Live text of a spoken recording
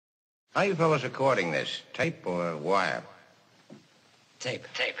How you fellas recording this? Tape or wire? Tape.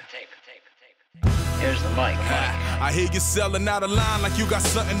 Here's the mic. I hear you selling out of line like you got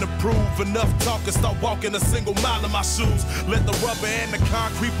something to prove. Enough talk and start walking a single mile in my shoes. Let the rubber and the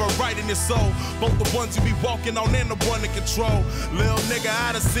concrete burn right in your soul. Both the ones you be walking on and the one in control. Lil' nigga,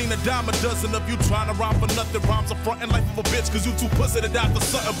 I done seen a dime a dozen of you trying to rhyme for nothing. Rhymes are frontin' life of a bitch, cause you too pussy to die for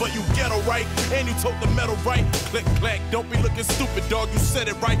something. But you ghetto right, and you tote the metal right. Click, clack, don't be looking stupid, dog, you said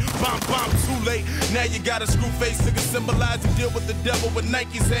it right. Bomb, too late. Now you got a screw face, nigga, symbolize and deal with the devil with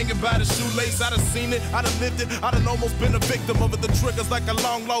Nikes hanging by the shoelace. I done seen it, I done lived it, I done almost been a victim of it. The triggers like a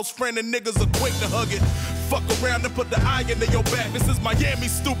long lost friend and niggas are quick to hug it. Fuck around and put the iron in your back. This is Miami,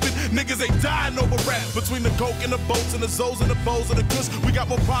 stupid. Niggas ain't dying over rap. Between the coke and the boats and the zoes and the bows and the kush, we got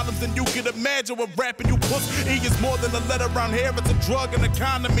more problems than you can imagine when rapping you puss. E is more than a letter around here, it's a drug and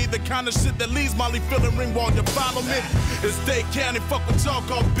economy. The kind of shit that leaves Molly feeling ring while you follow me. It's Dade County, fuck with y'all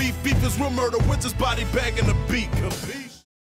called beef. Beef is real murder, with his body bag in the beat.